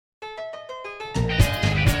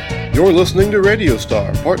You're listening to Radio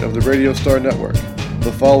Star, part of the Radio Star Network.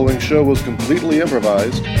 The following show was completely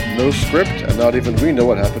improvised, no script, and not even we know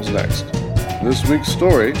what happens next. This week's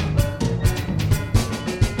story,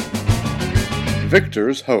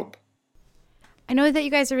 Victor's Hope. I know that you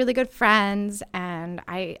guys are really good friends, and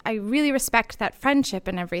I really respect that friendship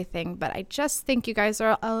and everything, but I just think you guys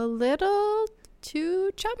are a little too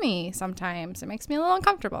chummy sometimes. It makes me a little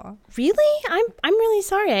uncomfortable. Really? I'm really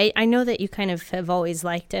sorry. I know that you kind of have always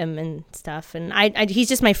liked him and stuff, and he's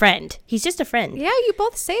just my friend. He's just a friend. Yeah, you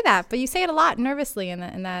both say that, but you say it a lot nervously in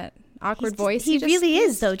that awkward voice. He really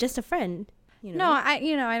is, though, just a friend. You know? No,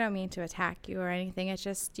 I don't mean to attack you or anything. It's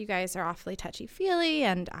just you guys are awfully touchy-feely,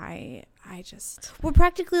 and I just... We're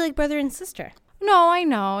practically like brother and sister. No, I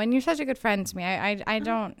know, and you're such a good friend to me. I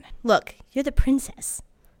don't... Look, you're the princess.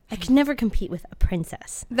 I could never compete with a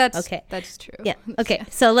princess. That's okay. That's true. Yeah. Okay.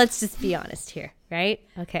 So let's just be honest here, right?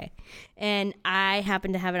 Okay. And I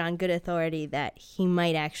happen to have it on good authority that he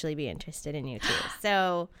might actually be interested in you too.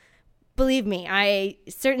 So believe me, I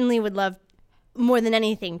certainly would love more than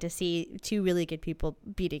anything to see two really good people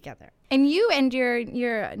be together. And you and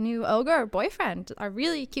your new ogre boyfriend are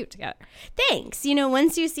really cute together. Thanks. You know,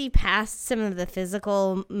 once you see past some of the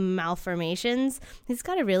physical malformations, he's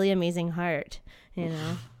got a really amazing heart, you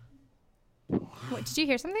know. What, did you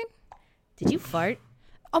hear something? Did you fart?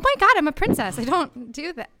 Oh my God, I'm a princess. I don't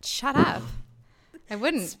do that. Shut up. I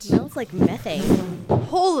wouldn't. It smells like methane.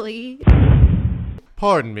 Holy.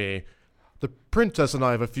 Pardon me. The princess and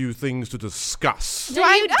I have a few things to discuss. No,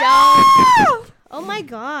 you don't. Oh my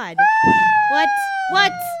God. What?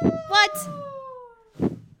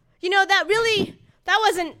 You know, that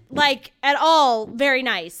wasn't like at all very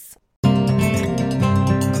nice.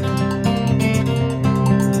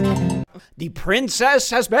 The princess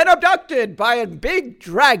has been abducted by a big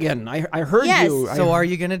dragon. I heard you. So are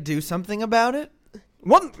you going to do something about it?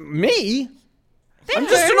 What, me? I'm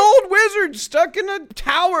just an old wizard stuck in a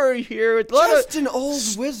tower here. With Just an old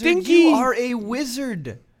wizard? stinky... You are a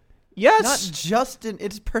wizard. Yes. Not just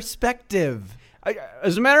it's perspective.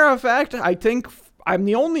 As a matter of fact, I think I'm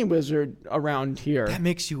the only wizard around here. That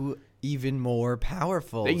makes you even more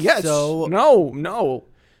powerful. Yes. So... No.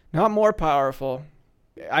 Not more powerful.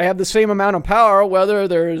 I have the same amount of power, whether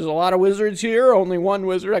there's a lot of wizards here or only one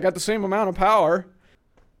wizard. I got the same amount of power.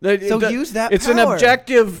 Use that It's power. an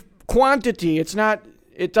objective quantity.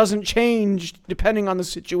 It doesn't change depending on the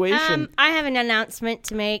situation. I have an announcement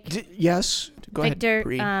to make. Yes. Go Victor, ahead,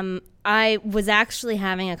 Bree. I was actually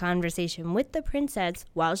having a conversation with the princess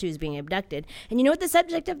while she was being abducted. And you know what the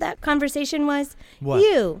subject of that conversation was? What?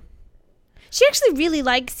 You. She actually really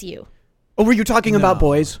likes you. Oh, were you talking about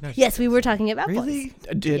boys? No. Yes, we were talking about Really?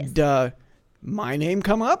 boys. Did my name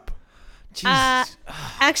come up? Jesus.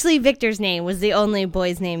 Actually, Victor's name was the only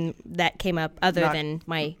boy's name that came up other than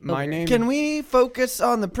my name. Can we focus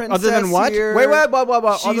on the princess Other than what? here? Wait.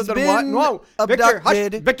 Other She's than been what? No. Victor, hush.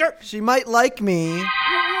 abducted. Victor. She might like me.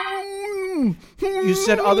 You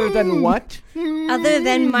said other than what? Other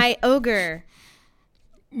than my ogre.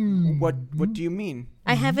 What do you mean?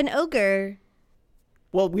 I have an ogre.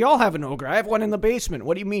 Well, we all have an ogre. I have one in the basement.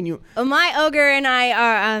 What do you mean you... My ogre and I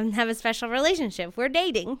are have a special relationship. We're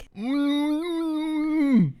dating.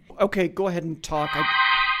 Okay, go ahead and talk.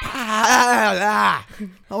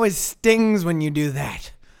 Always stings when you do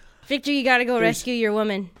that. Victor, you gotta go rescue your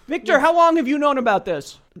woman. Victor, how long have you known about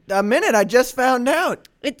this? A minute, I just found out.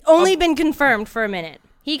 It's only been confirmed for a minute.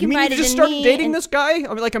 He You mean confided you just in started me dating and- this guy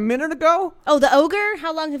like a minute ago? Oh, the ogre?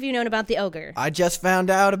 How long have you known about the ogre? I just found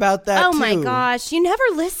out about that Oh too. my gosh, you never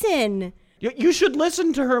listen. You should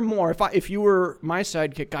listen to her more. If you were my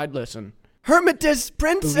sidekick, I'd listen. Hermitage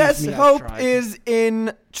Princess Believe me, I've Hope tried. is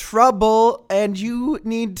in trouble, and you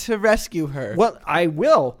need to rescue her. Well, I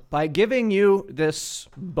will by giving you this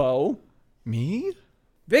bow. Me?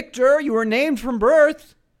 Victor, you were named from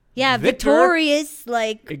birth. Yeah, Victor? victorious,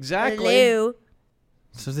 like Exactly. hello.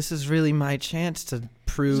 So this is really my chance to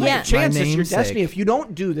prove Yeah. my Chance, it's your namesake. destiny. If you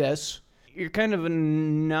don't do this, you're kind of a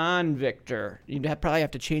non-victor. You'd probably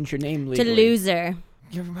have to change your name To legally. loser.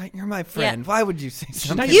 You're my friend. Why would you say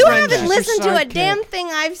something? not You your friend, haven't that's your listened to a sidekick. damn thing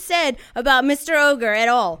I've said about Mr. Ogre at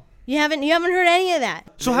all. You haven't heard any of that.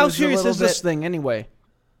 So It how was a serious little is this bit- thing anyway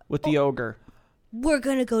with the ogre? We're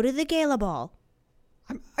gonna go to the gala ball.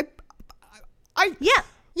 Yeah.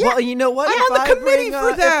 Well, you know what? I'm If on the I committee bring,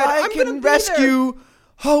 for that. If I I'm gonna can be there. rescue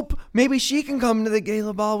Hope, maybe she can come to the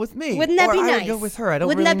gala ball with me. Wouldn't that or be I nice? would go with her. I don't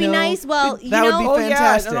Wouldn't really that be know. nice? Well, you that would know- be Oh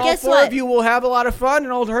fantastic. yeah, and all Guess four what? of you will have a lot of fun,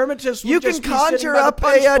 and old Hermitage will You just can be sitting conjure by the up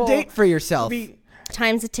punch a bowl. date for yourself.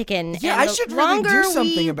 Time's a ticking. Yeah, and I the should really longer do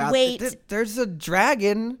something we about wait, it. There's a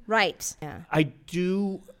dragon. Right. Yeah. I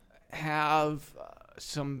do have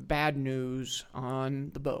some bad news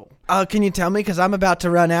on the bow. Can you tell me? Because I'm about to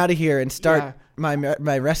run out of here and start my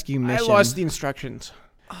rescue mission. I lost the instructions.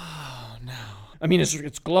 Oh, no. I mean,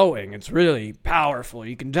 it's glowing. It's really powerful.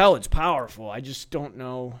 You can tell it's powerful. I just don't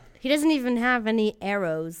know. He doesn't even have any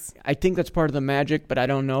arrows. I think that's part of the magic, but I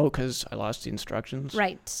don't know because I lost the instructions.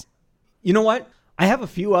 Right. You know what? I have a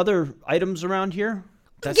few other items around here.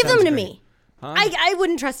 That Give them sounds to great. me. Huh? I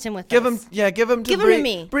wouldn't trust him with Give this. him to Give Bree. him to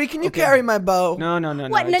me. Bree, can you Okay. carry my bow? No.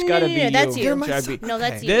 What? It's No, gotta no, be that's you. You're It's my gotta son. be- No,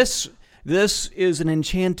 that's you. This is an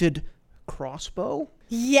enchanted crossbow.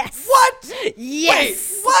 Yes. What?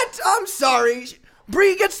 Yes. Wait, what? I'm sorry.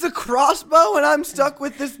 Bree gets the crossbow and I'm stuck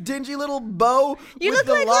with this dingy little bow You with look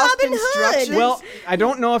the like lost Robin Hood. instructions. Well, I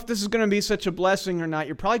don't know if this is going to be such a blessing or not.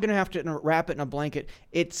 You're probably going to have to wrap it in a blanket.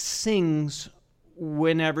 It sings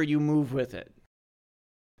whenever you move with it.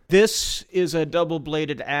 This is a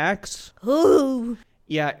double-bladed axe. Ooh.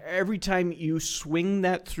 Yeah, every time you swing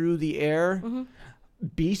that through the air,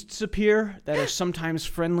 beasts appear that are sometimes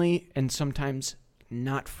friendly and sometimes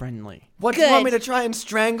not friendly. What, do you want Good. me to try and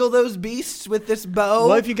strangle those beasts with this bow?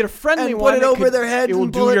 Well, if you get a friendly and one, put it over their heads it will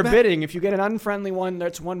and pull do it your back? bidding. If you get an unfriendly one,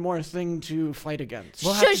 that's one more thing to fight against.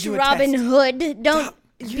 We'll have to Shush, do a Robin test. Hood. Don't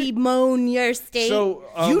bemoan your state. So,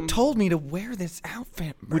 You told me to wear this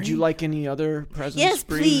outfit, Bree. would you like any other presents? yes,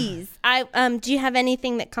 Bree? please. Do you have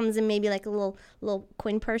anything that comes in maybe like a little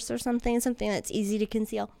coin purse or something that's easy to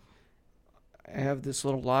conceal? I have this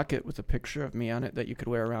little locket with a picture of me on it that you could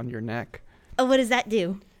wear around your neck. Oh, what does that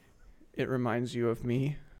do? It reminds you of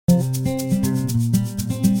me.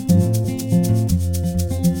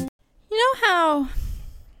 You know how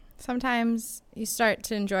sometimes you start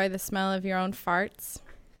to enjoy the smell of your own farts?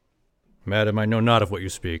 Madam, I know not of what you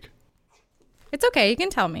speak. It's okay, you can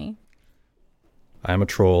tell me. I am a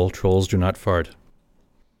troll. Trolls do not fart.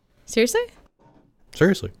 Seriously?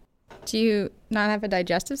 Seriously. Do you not have a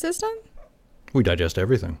digestive system? We digest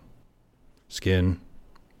everything. Skin,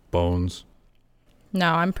 bones.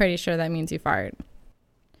 No, I'm pretty sure that means you fart.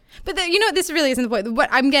 But this really isn't the point. What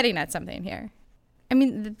I'm getting at something here. I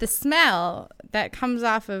mean, the smell that comes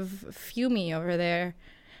off of Fume over there.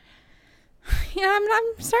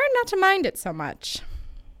 I'm starting not to mind it so much.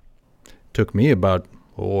 Took me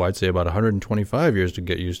I'd say about 125 years to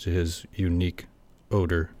get used to his unique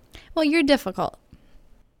odor. Well, you're difficult.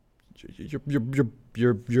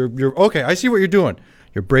 You're okay. I see what you're doing.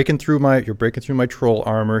 You're breaking through my troll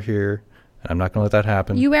armor here, and I'm not going to let that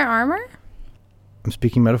happen. You wear armor? I'm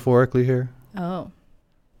speaking metaphorically here. Oh,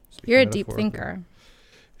 Speaking you're a deep metaphorically. thinker.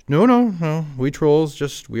 No. We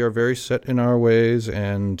trolls we are very set in our ways,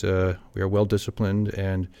 and we are well disciplined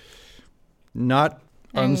and not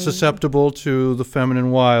unsusceptible to the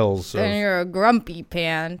feminine wiles. And you're a grumpy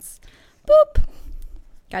pants. Boop.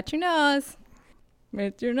 Got your nose.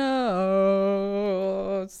 With your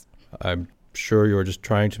nose. I'm sure you're just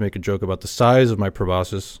trying to make a joke about the size of my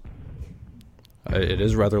proboscis. It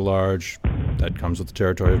is rather large. That comes with the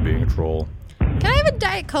territory of being a troll. Can I have a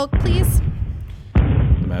Diet Coke, please?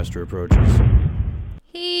 The master approaches.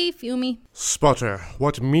 Hey, Fume. Sputter,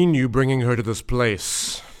 what mean you bringing her to this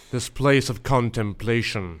place? This place of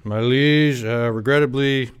contemplation. My liege,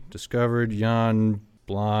 regrettably discovered yon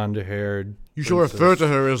blonde-haired You shall princess. refer to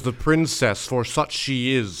her as the princess, for such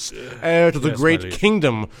she is, heir to the Yes, my great liege.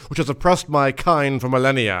 kingdom which has oppressed my kind for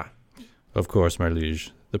millennia. Of course, my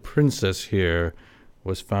liege. The princess here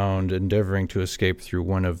was found endeavoring to escape through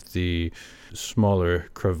one of the smaller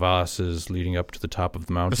crevasses leading up to the top of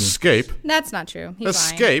the mountain. Escape? That's not true. He's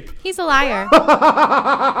Escape? lying. He's a liar.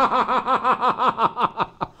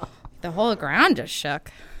 The whole ground just shook.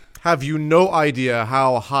 Have you no idea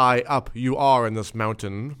how high up you are in this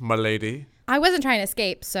mountain, my lady? I wasn't trying to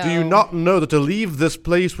escape, so... Do you not know that to leave this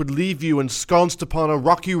place would leave you ensconced upon a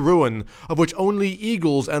rocky ruin of which only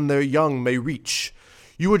eagles and their young may reach?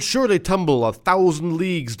 You would surely tumble 1,000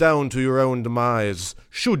 leagues down to your own demise,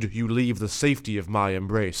 should you leave the safety of my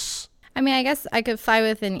embrace. I mean, I guess I could fly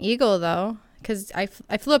with an eagle, though, because I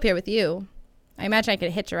flew up here with you. I imagine I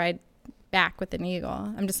could hitch a ride back with an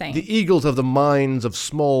eagle. I'm just saying. The eagles have the minds of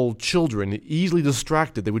small children, easily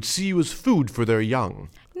distracted. They would see you as food for their young.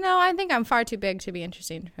 No, I think I'm far too big to be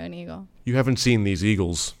interesting for an eagle. You haven't seen these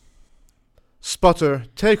eagles. Sputter,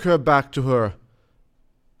 take her back to her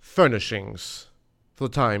furnishings for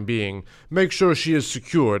the time being. Make sure she is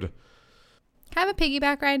secured. Can I have a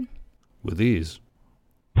piggyback ride? With ease.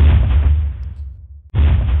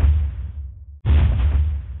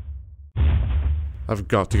 I've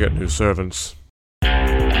got to get new servants.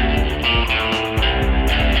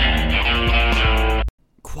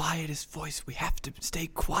 Quietest voice. We have to stay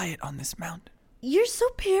quiet on this mountain. You're so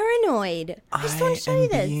paranoid. I just want to show you am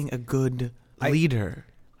this. being a good leader.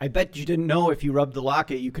 I bet you didn't know if you rubbed the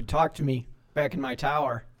locket, you could talk to me back in my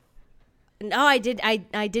tower. No, I did.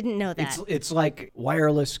 I didn't know that. It's like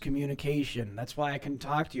wireless communication. That's why I can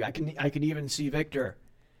talk to you. I can even see Victor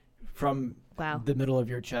from the middle of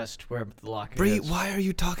your chest where the locket Bree, is. why are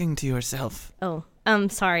you talking to yourself? Oh,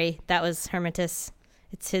 sorry. That was Hermitus.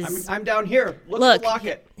 It's his. I'm down here. Look at the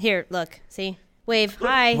locket. Here, look. See? Wave.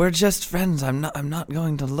 Hi. We're just friends. I'm not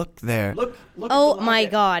going to look there. Look Oh at the my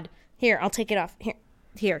locket. God. Here, I'll take it off.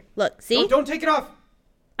 Here. Look. See? No, don't take it off.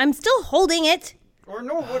 I'm still holding it. Or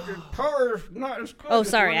no, what your power is not as good. Oh, as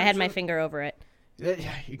sorry. the I one had my that's- finger over it.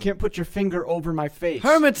 You can't put your finger over my face.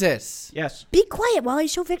 Hermitus! Yes. Be quiet while I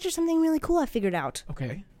show Victor something really cool I figured out.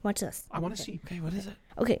 Okay. Watch this. I want to see. Okay, what is it?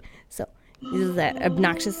 Okay, so this is that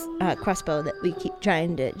obnoxious crossbow that we keep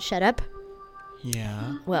trying to shut up.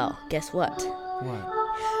 Yeah. Well, guess what? What?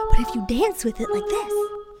 But if you dance with it like this,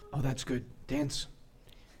 Oh, that's good. Dance.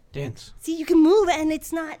 see, you can move and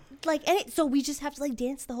it's not like any. So we just have to like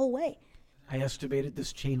dance the whole way. I estimated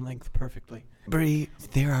this chain length perfectly. Bree,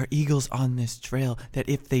 there are eagles on this trail that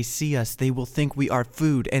if they see us, they will think we are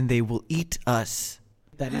food and they will eat us.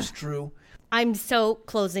 That is true. I'm so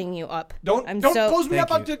closing you up. Don't close me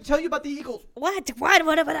Thank up. you. I'll tell you about the eagles. What?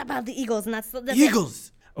 What about the eagles? And that's it.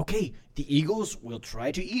 Eagles! Okay, the eagles will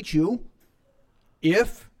try to eat you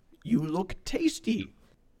if you look tasty.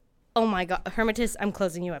 Oh my God, Hermitus, I'm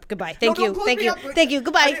closing you up. Goodbye. No, Thank don't you. close Thank me you. up. Thank you.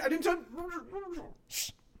 Goodbye. I didn't tell.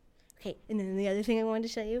 Okay, and then the other thing I wanted to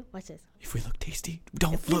show you. Watch this. If we look tasty,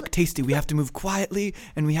 don't look tasty. We have to move quietly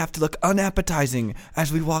and we have to look unappetizing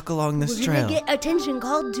as we walk along this We're trail. gonna get attention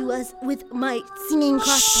called to us with my singing Shh,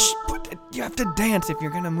 crossbow. but you have to dance if you're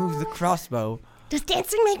going to move the crossbow. Does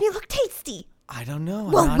dancing make me look tasty? I don't know.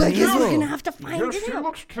 I'm Well, not an I guess we're eagle. gonna have to find Yes, it she out.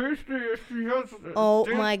 looks tasty. Yes, she has. Oh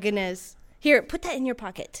my goodness. Here, put that in your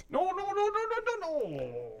pocket. No.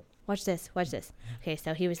 Watch this. Okay,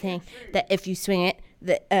 so he was saying that if you swing it,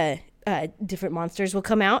 the different monsters will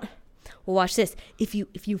come out. Well, watch this. If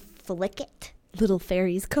you flick it, little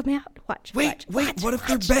fairies come out. Watch. Wait, watch, what if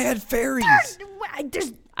they're watch. bad fairies?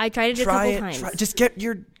 I tried it Try a it. couple times. Just get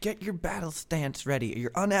your battle stance ready.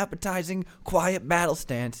 Your unappetizing, quiet battle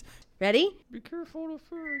stance. Ready? Be careful of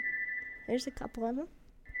her. There's a couple of them.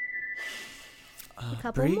 A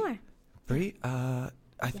couple Bree? more. Bree,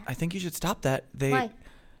 I think you should stop that. Why?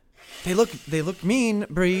 They look mean,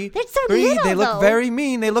 Bree. They're so Bree, little, they look though. very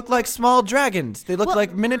mean. They look like small dragons. They look Well-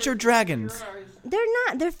 like miniature dragons. They're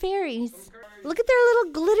not. They're fairies. Look at their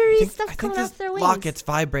little glittery I stuff think coming this off their wings. locket's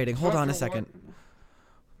vibrating. Hold on a second.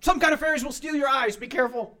 Some kind of fairies will steal your eyes. Be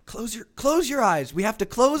careful. Close your eyes. We have to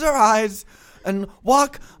close our eyes and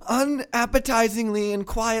walk unappetizingly and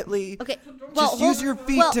quietly. Okay. Well, Just use your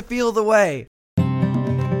feet to feel the way.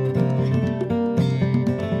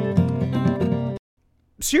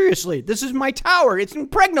 Seriously, this is my tower. It's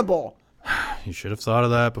impregnable. You should have thought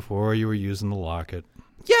of that before you were using the locket.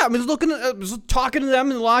 Yeah, I was talking to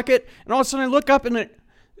them in the locket, and all of a sudden I look up and it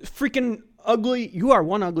freaking ugly. You are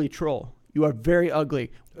one ugly troll. You are very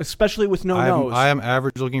ugly, especially with no nose. I am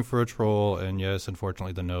average looking for a troll, and yes,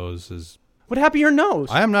 unfortunately, the nose is. What happened to your nose?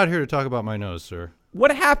 I am not here to talk about my nose, sir.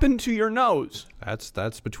 What happened to your nose?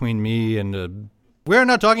 That's between me and. We're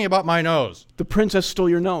not talking about my nose. The princess stole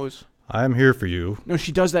your nose. I am here for you. No,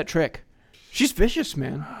 she does that trick. She's vicious,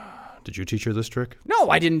 man. Did you teach her this trick? No,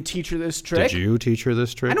 I didn't teach her this trick. Did you teach her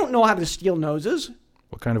this trick? I don't know how to steal noses.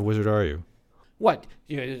 What kind of wizard are you? What?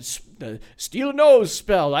 The steal a nose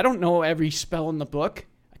spell. I don't know every spell in the book.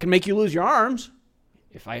 I can make you lose your arms.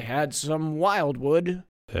 If I had some wildwood.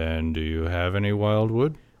 And do you have any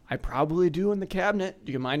wildwood? I probably do in the cabinet.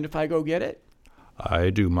 Do you mind if I go get it? I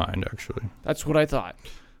do mind, actually. That's what I thought.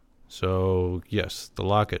 So, yes, the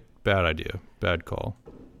locket. Bad idea. Bad call.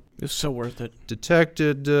 It's so worth it.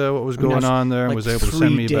 Detected what was going on there and was able to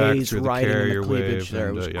send me back through the carrier wave. There.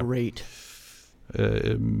 It was yeah. great.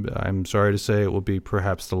 I'm sorry to say it will be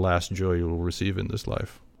perhaps the last joy you will receive in this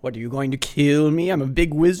life. What, are you going to kill me? I'm a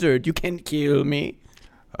big wizard. You can't kill me.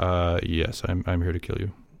 Yes, I'm here to kill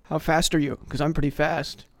you. How fast are you? Because I'm pretty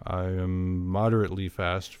fast. I am moderately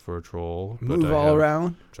fast for a troll. Move but all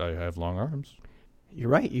around. I have long arms. You're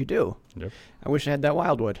right, you do. Yep. I wish I had that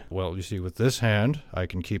wildwood. Well, you see, with this hand, I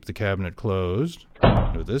can keep the cabinet closed.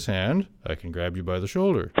 With this hand, I can grab you by the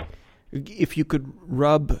shoulder. If you could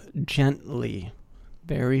rub gently.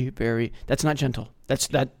 Very, very... That's not gentle. That's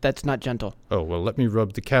not gentle. Oh, well, let me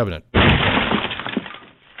rub the cabinet.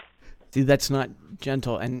 See, that's not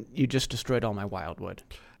gentle, and you just destroyed all my wildwood.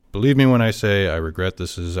 Believe me when I say I regret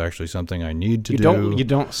this is actually something I need to do. You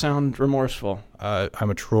don't sound remorseful. I'm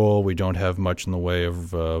a troll. We don't have much in the way of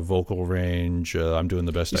vocal range. I'm doing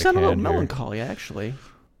the best I You can sound a little here. melancholy, actually.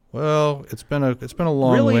 Well, it's been a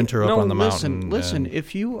long Really? winter up No, on the mountain. Listen, and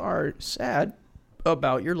if you are sad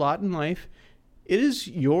about your lot in life, it is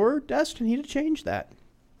your destiny to change that.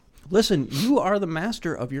 Listen, you are the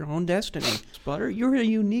master of your own destiny. Sputter, you're a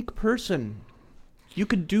unique person. You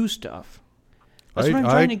could do stuff. That's what I'm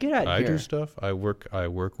trying to get at I here. do stuff. I work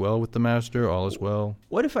well with the master. All is well.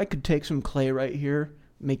 What if I could take some clay right here,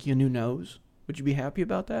 make you a new nose? Would you be happy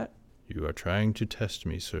about that? You are trying to test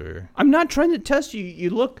me, sir. I'm not trying to test you. You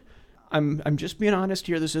look... I'm just being honest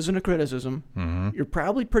here. This isn't a criticism. Mm-hmm. You're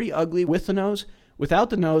probably pretty ugly with the nose. Without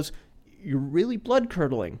the nose, you're really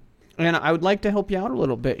blood-curdling. And I would like to help you out a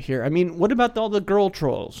little bit here. I mean, what about all the girl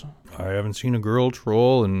trolls? I haven't seen a girl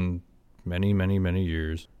troll in many, many, many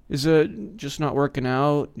years. Is it just not working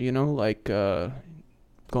out, like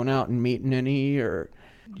going out and meeting any, or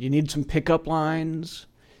you need some pickup lines?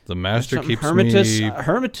 The master Something keeps Hermitas, me...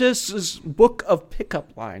 Hermitas's book of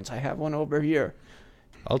pickup lines. I have one over here.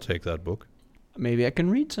 I'll take that book. Maybe I can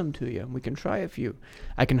read some to you. We can try a few.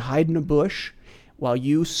 I can hide in a bush while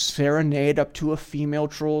you serenade up to a female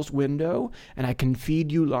troll's window, and I can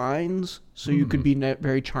feed you lines so you could be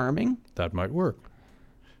very charming. That might work.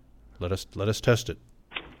 Let us test it.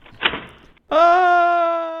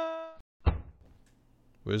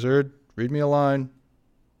 Wizard, read me a line.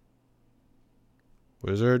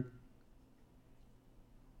 Wizard.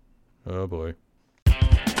 Oh boy.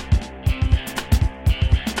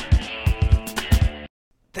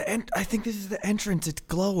 I think this is the entrance. It's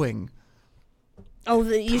glowing. Oh,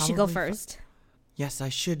 you should go Probably first. Yes, I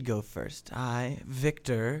should go first. I,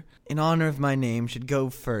 Victor, in honor of my name, should go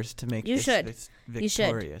first to make this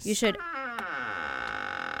victorious. You should.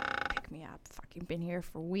 Pick me up. Fucking been here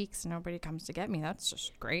for weeks. Nobody comes to get me. That's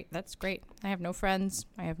just great. That's great. I have no friends.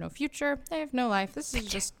 I have no future. I have no life. This is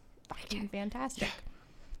just fucking fantastic.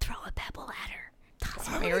 Throw a pebble at her.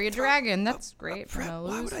 Marry a dragon. That's great. I'm gonna why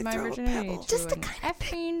lose would I my throw a virginity pebble? to Just a an kind of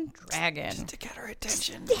effing dragon. Just to get her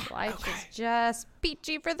attention. Life Okay. is just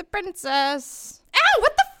peachy for the princess. Ow!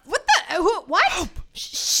 What?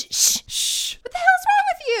 Shh, shh, shh. What the hell's wrong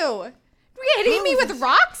with you? Are you hitting me with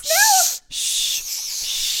rocks now?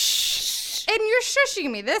 Shh. And you're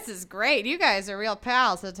shushing me. This is great. You guys are real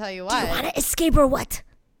pals, I'll tell you what. Do you want to escape or what?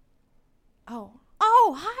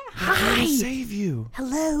 Oh, hi. I'm here to save you.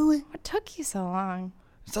 Hello. What took you so long?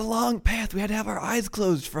 It's a long path. We had to have our eyes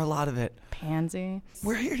closed for a lot of it. Pansy.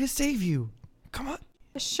 We're here to save you. Come on.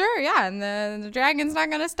 Sure, yeah, and the dragon's not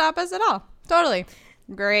going to stop us at all. Totally.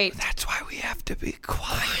 Great. That's why we have to be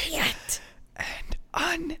quiet and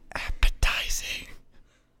unappetizing.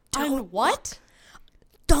 What?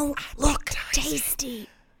 Don't look tasty.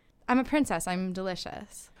 I'm a princess. I'm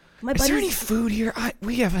delicious. My Is there any buddy's... food here?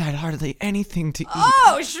 We haven't had hardly anything to eat.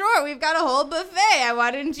 Oh, sure. We've got a whole buffet.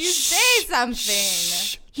 Why didn't you say something?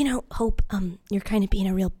 Shh. You know, Hope, you're kind of being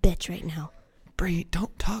a real bitch right now. Bree,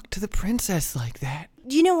 don't talk to the princess like that.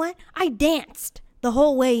 You know what? I danced the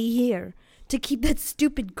whole way here to keep that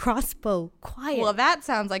stupid crossbow quiet. Well, that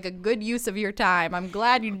sounds like a good use of your time. I'm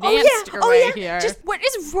glad you danced your way here. Just What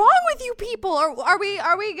is wrong with you people? Are we going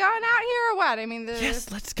out here or what? I mean,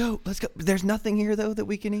 Yes, let's go. There's nothing here, though, that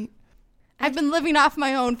we can eat. I've been living off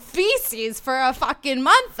my own feces for a fucking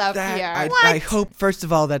month up here. I hope, first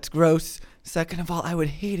of all, that's gross. Second of all, I would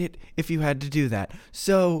hate it if you had to do that.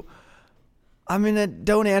 So,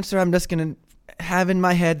 don't answer. I'm just going to have in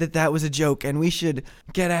my head that was a joke and we should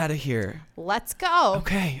get out of here. Let's go.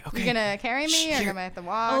 Okay. You gonna carry me or am I have to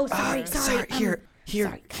walk? Oh, sorry. Here.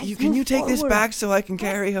 Sorry, guys, Can you move take this forward. back so I can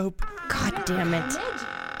carry Hope? God damn it.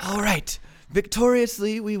 All right.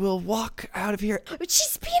 Victoriously, we will walk out of here.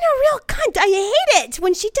 She's being a real cunt. I hate it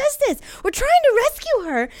when she does this. We're trying to rescue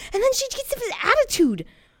her, and then she gets this attitude.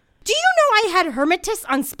 Do you know I had Hermitas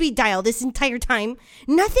on speed dial this entire time?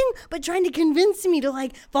 Nothing but trying to convince me to,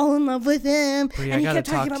 fall in love with him. Bree, and he I gotta kept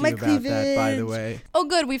talking talk about to my you about cleavage. that, by the way. Oh,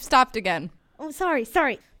 good. We've stopped again. Oh, sorry.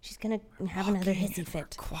 She's going to have another hissy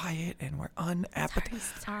fit. Quiet and we're unappetizing.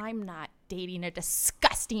 I'm not dating a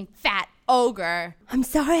disgusting fat ogre. I'm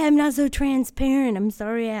sorry I'm not so transparent. I'm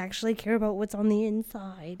sorry I actually care about what's on the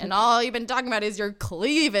inside. And all you've been talking about is your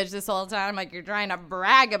cleavage this whole time, like you're trying to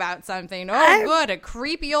brag about something. Oh, good, a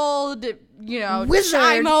creepy old, Wizard.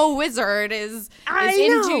 Chimo wizard is I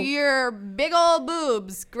into know. your big old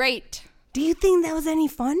boobs. Great. Do you think that was any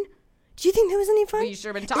fun? Do you think that was any fun? Well, you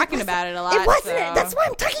sure been talking wasn't- about it a lot. It wasn't. so- That's why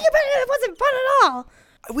I'm talking about it. It wasn't fun at all.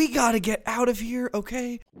 We gotta get out of here,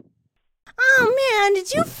 okay? Oh man,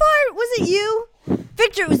 did you fart? Was it you?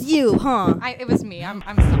 Victor, it was you, huh? It was me. I'm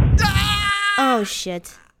sorry. Oh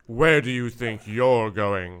shit. Where do you think you're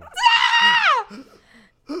going?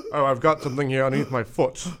 Oh, I've got something here underneath my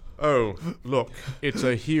foot. Oh, look, it's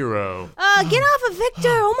a hero. Get off of Victor.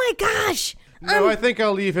 Oh my gosh. No, I think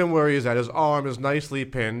I'll leave him where he's at. His arm is nicely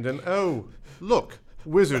pinned, and oh, look,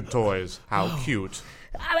 wizard toys. How cute.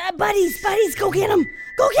 Buddies, go get him.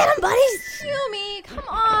 Go get him, buddies. Fume, come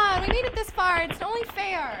on. We made it this far. It's only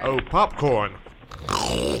fair. Oh, popcorn.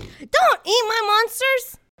 Don't eat my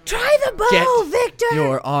monsters. Try the bow, Victor.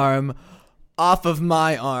 Your arm off of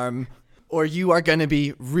my arm, or you are gonna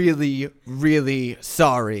be really, really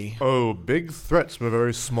sorry. Oh, big threats from a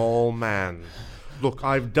very small man. Look,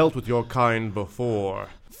 I've dealt with your kind before.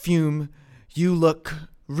 Fume, you look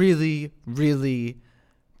really, really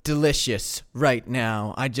delicious right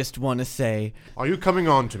now. I just want to say, Are you coming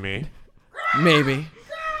on to me? maybe.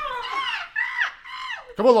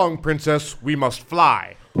 Come along, princess. We must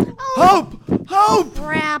fly. Hope! Hope!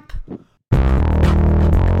 Crap.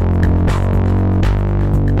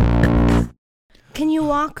 Can you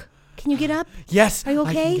walk? Can you get up? Yes, Are you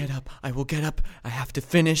okay? I can get up. I will get up. I have to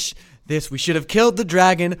finish this. We should have killed the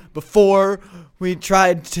dragon before we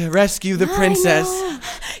tried to rescue the princess.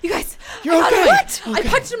 You guys, You're I got okay. him. What? Okay.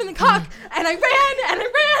 I punched him in the cock, and I ran, and I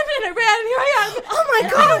ran, and I ran, and here I am. Oh my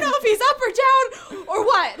And God. I don't know if he's up or down or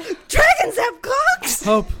what. Dragons have cocks.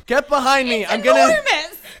 Hope, get behind me. It's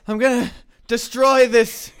I'm gonna destroy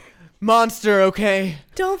this monster, okay?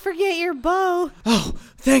 Don't forget your bow. Oh,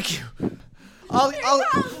 thank you.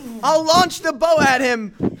 I'll launch the bow at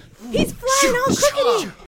him. He's flying all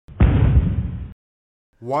crookedy.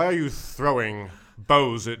 Why are you throwing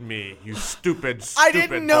bows at me, you stupid I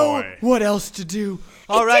didn't know boy? what else to do.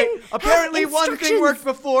 All right. didn't have Apparently one thing instructions. worked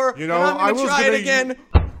before. You know, and I'm I gonna was try gonna it again.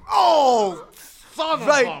 Oh, son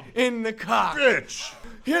Right of in the cock. a bitch!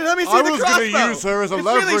 Here, let me see I the was crossbow. gonna use her as a It's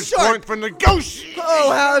really leverage sharp. point for negotiating.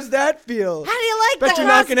 Oh, how's that feel? How do you like Bet the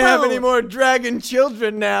you're not gonna have crossbow? any more dragon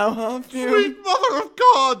children now, huh, Fume? Sweet mother of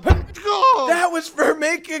God! God! That was for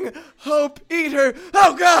making Hope eat her.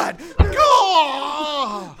 Oh, God!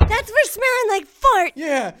 God! That's for smelling like fart.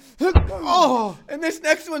 Yeah. Oh, and this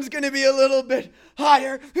next one's gonna be a little bit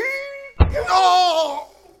higher. Oh!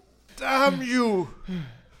 Damn you!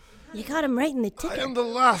 You got him right in the I ticket. am the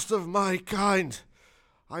last of my kind.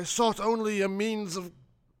 I sought only a means of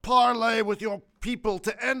parley with your people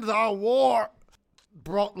to end our war,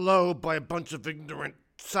 brought low by a bunch of ignorant,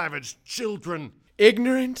 savage children.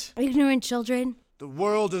 Ignorant? Ignorant children. The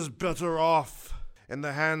world is better off in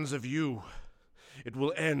the hands of you. It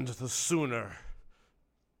will end the sooner.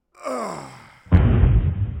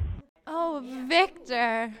 Oh,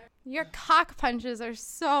 Victor, your cock punches are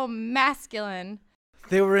so masculine.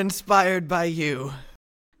 They were inspired by you.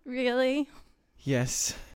 Really?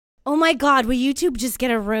 Yes. Oh my God, will you two just get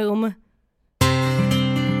a room?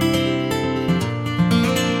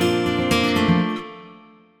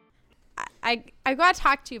 I got to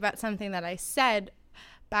talk to you about something that I said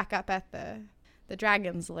back up at the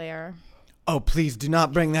dragon's lair. Oh, please do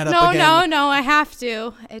not bring that up again. No, I have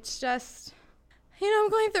to. It's just, I'm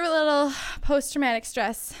going through a little post-traumatic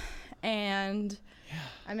stress, and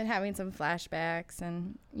I've been having some flashbacks,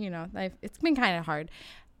 and, it's been kind of hard.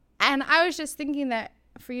 And I was just thinking that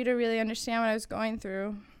for you to really understand what I was going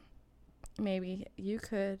through, maybe you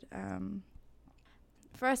could,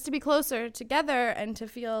 for us to be closer together and to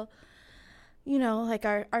feel, like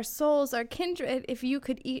our souls are kindred, if you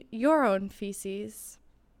could eat your own feces.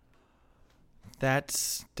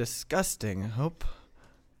 That's disgusting, Hope.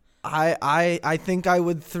 I think I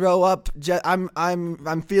would throw up.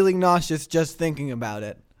 I'm feeling nauseous just thinking about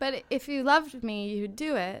it. But if you loved me, you'd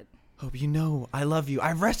do it. Hope, I love you.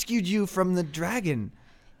 I rescued you from the dragon.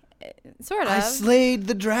 Sort of. I slayed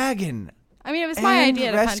the dragon. I mean, it was my and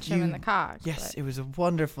idea to punch him in rescued- the cock. Yes, but- it was a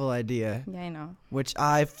wonderful idea, Yeah, I know. which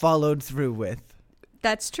I followed through with.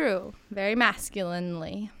 That's true. Very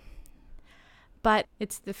masculinely. But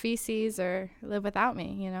it's the feces or live without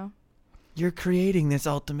me, You're creating this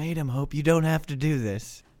ultimatum, Hope. You don't have to do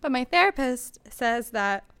this. But my therapist says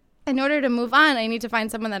that in order to move on, I need to find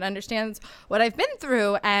someone that understands what I've been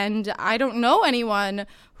through, and I don't know anyone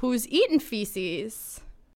who's eaten feces.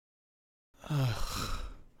 Wow,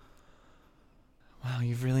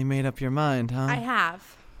 you've really made up your mind, huh? I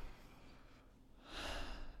have.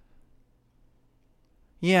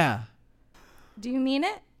 Yeah. Do you mean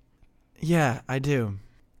it? Yeah, I do.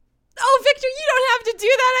 Oh, Victor, you don't have to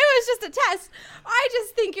do that. It was just a test. I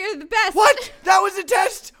just think you're the best. What? That was a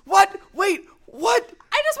test? What? Wait, what?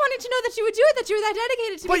 I just wanted to know that you would do it, that you were that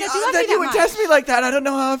dedicated to me, that you love me that that you would much. test me like that. I don't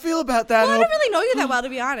know how I feel about that. Well, I Hope. don't really know you that well, to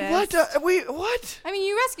be honest. What? What? I mean,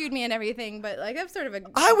 you rescued me and everything, but that's sort of a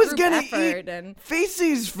I was group gonna effort, eat and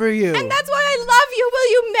feces for you. that's why I love you. Will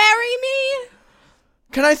you marry me?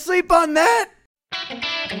 Can I sleep on that?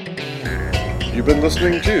 You've been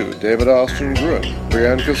listening to David Austin Gruen,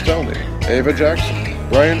 Brianne Castelny, Ava Jackson,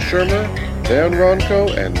 Brian Shermer, Dan Ronco,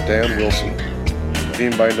 and Dan Wilson.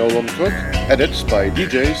 Theme by Nolan Cook, edits by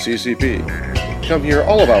DJ CCP. Come hear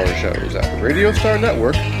all of our shows at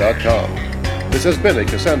RadiostarNetwork.com. This has been a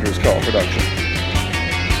Cassandra's Call production.